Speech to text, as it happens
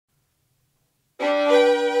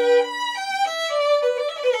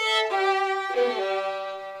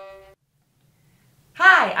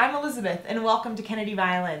Elizabeth, and welcome to Kennedy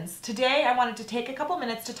Violins. Today I wanted to take a couple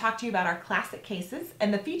minutes to talk to you about our classic cases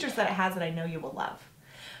and the features that it has that I know you will love.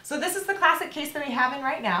 So this is the classic case that we have in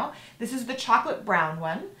right now. This is the chocolate brown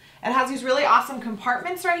one. It has these really awesome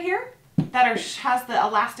compartments right here that has the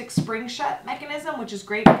elastic spring shut mechanism, which is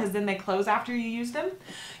great because then they close after you use them.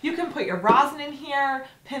 You can put your rosin in here,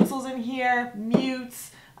 pencils in here,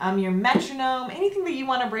 mutes, your metronome, anything that you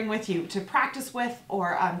want to bring with you to practice with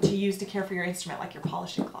or to use to care for your instrument, like your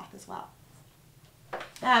polishing cloth as well.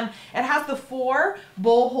 It has the 4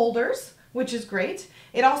 bowl holders, which is great.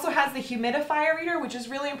 It also has the humidifier reader, which is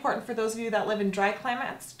really important for those of you that live in dry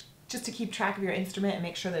climates, just to keep track of your instrument and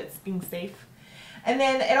make sure that it's being safe. And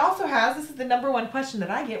then it also has, this is the #1 question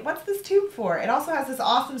that I get, what's this tube for? It also has this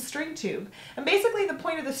awesome string tube. And basically the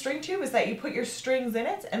point of the string tube is that you put your strings in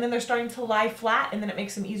it and then they're starting to lie flat and then it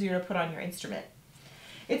makes them easier to put on your instrument.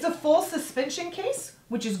 It's a full suspension case,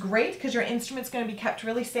 which is great because your instrument's going to be kept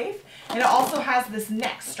really safe. And it also has this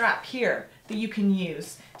neck strap here that you can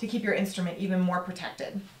use to keep your instrument even more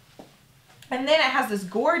protected. And then it has this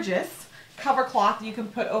gorgeous cover cloth that you can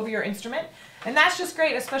put over your instrument. And that's just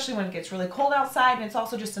great, especially when it gets really cold outside, and it's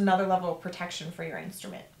also just another level of protection for your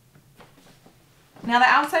instrument. Now the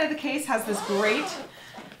outside of the case has this great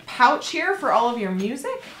pouch here for all of your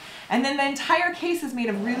music. And then the entire case is made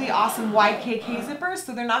of really awesome wide KK zippers,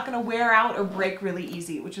 so they're not going to wear out or break really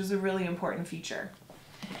easy, which is a really important feature.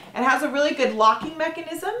 It has a really good locking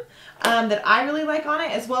mechanism that I really like on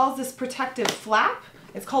it, as well as this protective flap.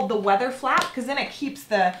 It's called the weather flap because then it keeps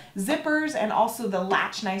the zippers and also the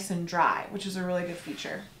latch nice and dry, which is a really good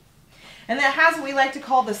feature. And then it has what we like to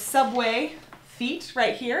call the subway feet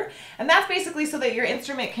right here. And that's basically so that your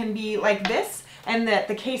instrument can be like this and that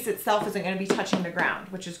the case itself isn't going to be touching the ground,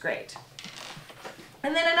 which is great.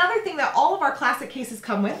 And then another thing that all of our classic cases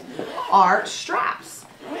come with are straps.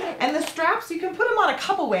 And the straps, you can put them on a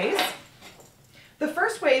couple ways. The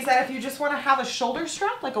first way is that if you just want to have a shoulder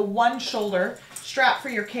strap, like a one shoulder strap for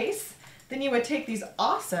your case, then you would take these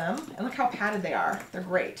awesome, and look how padded they are, they're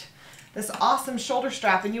great. This awesome shoulder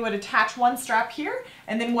strap, and you would attach one strap here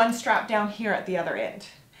and then one strap down here at the other end.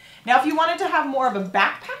 Now if you wanted to have more of a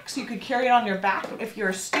backpack, so you could carry it on your back if you're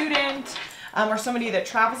a student or somebody that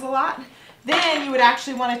travels a lot, then you would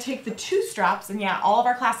actually want to take the 2 straps, and yeah, all of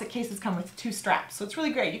our classic cases come with 2 straps, so it's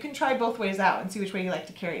really great. You can try both ways out and see which way you like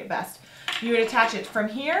to carry it best. You would attach it from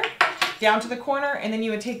here down to the corner, and then you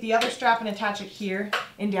would take the other strap and attach it here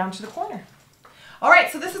and down to the corner. All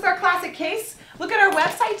right, so this is our classic case. Look at our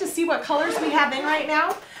website to see what colors we have in right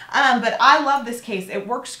now. But I love this case. It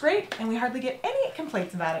works great, and we hardly get any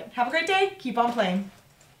complaints about it. Have a great day. Keep on playing.